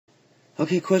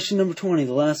Okay, question number 20,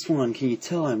 the last one. Can you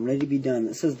tell I'm ready to be done?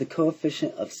 It says the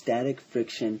coefficient of static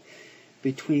friction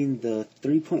between the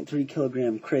 3.3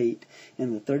 kilogram crate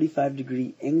and the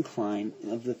 35-degree incline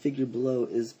of the figure below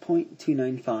is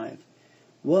 0.295.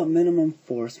 What minimum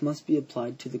force must be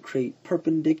applied to the crate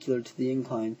perpendicular to the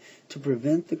incline to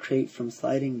prevent the crate from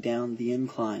sliding down the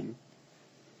incline?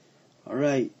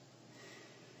 Alright,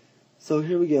 so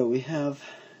here we go. We have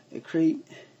a crate,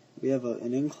 we have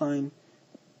an incline.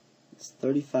 It's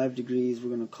 35 degrees. We're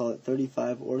going to call it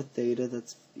 35 or theta.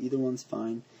 That's either one's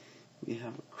fine. We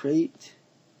have a crate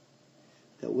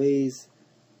that weighs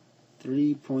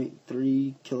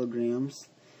 3.3 kilograms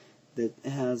that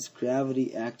has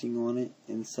gravity acting on it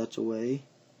in such a way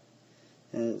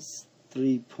as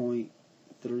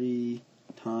 3.3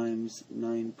 times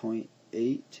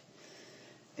 9.8,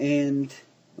 and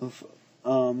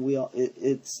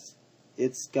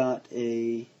it's got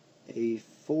a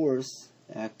force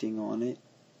acting on it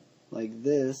like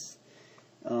this.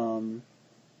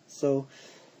 So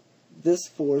this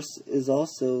force is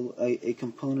also a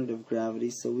component of gravity,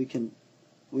 so we can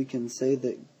say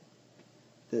that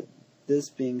this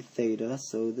being theta,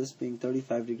 so this being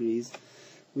 35 degrees,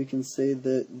 we can say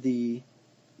that the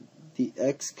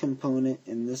x component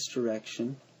in this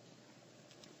direction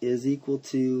is equal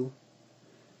to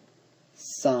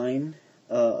sine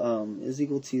is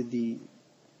equal to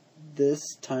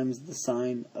this times the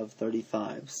sine of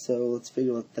 35. So let's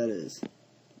figure what that is.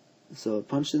 So I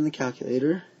punched in the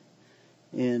calculator,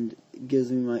 and it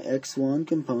gives me my x1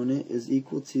 component is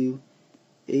equal to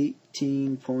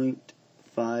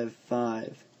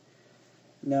 18.55.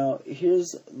 Now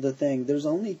here's the thing, there's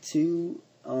only two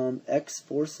x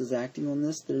forces acting on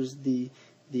this. There's the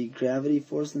gravity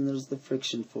force and there's the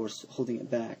friction force holding it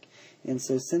back. And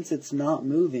so since it's not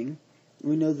moving,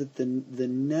 we know that the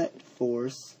net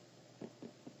force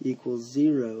equals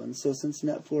 0. And so since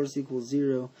net force equals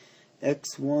 0,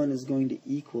 x1 is going to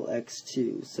equal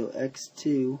x2. So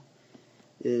x2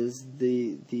 is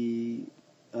the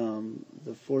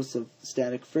force of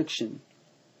static friction.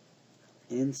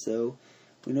 And so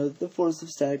we know that the force of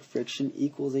static friction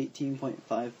equals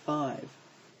 18.55.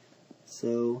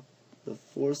 So the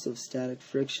force of static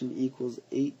friction equals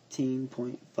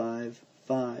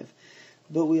 18.55.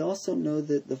 But we also know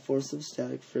that the force of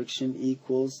static friction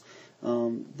equals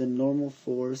the normal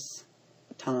force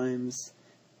times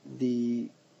the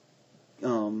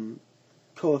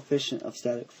coefficient of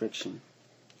static friction.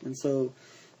 And so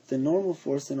the normal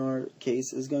force in our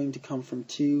case is going to come from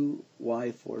two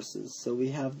y forces. So we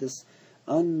have this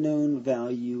unknown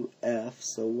value f,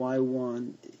 so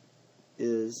y1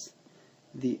 is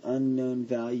the unknown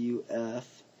value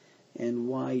f, and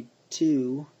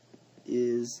y2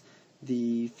 is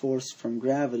the force from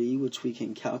gravity, which we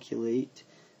can calculate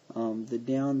the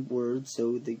downward,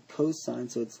 so the cosine,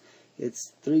 so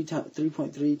it's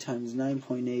 3.3 times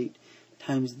 9.8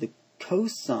 times the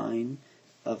cosine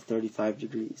of 35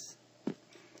 degrees,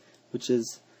 which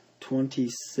is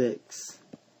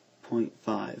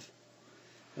 26.5.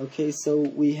 Okay, so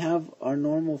we have our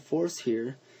normal force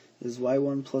here is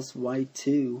y1 plus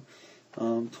y2,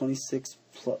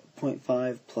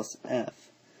 26.5 plus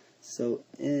f. So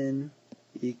N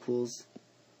equals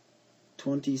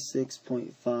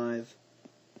 26.5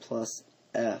 plus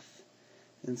f.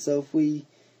 And so if we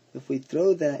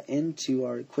throw that into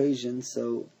our equation,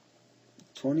 so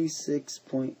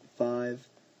 26.5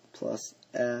 plus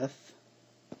f,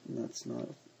 that's not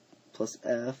plus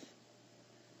f,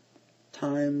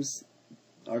 times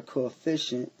our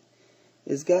coefficient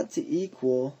is got to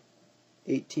equal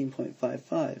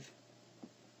 18.55.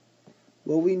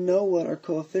 Well, we know what our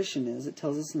coefficient is. It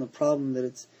tells us in the problem that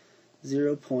it's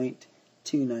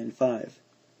 0.295.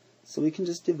 So we can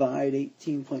just divide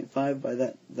 18.5 by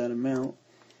that amount.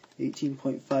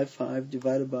 18.55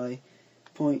 divided by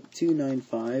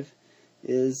 0.295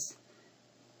 is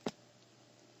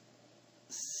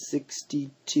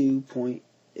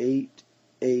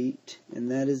 62.88,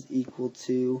 and that is equal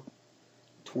to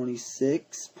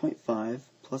 26.5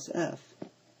 plus f.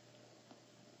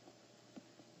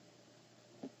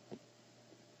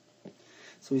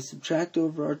 So we subtract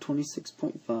over our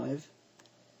 26.5,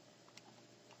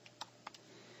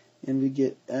 and we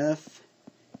get f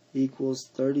equals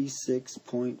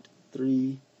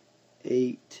 36.38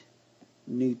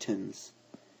 newtons.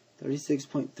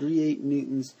 36.38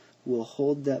 newtons will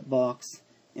hold that box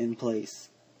in place.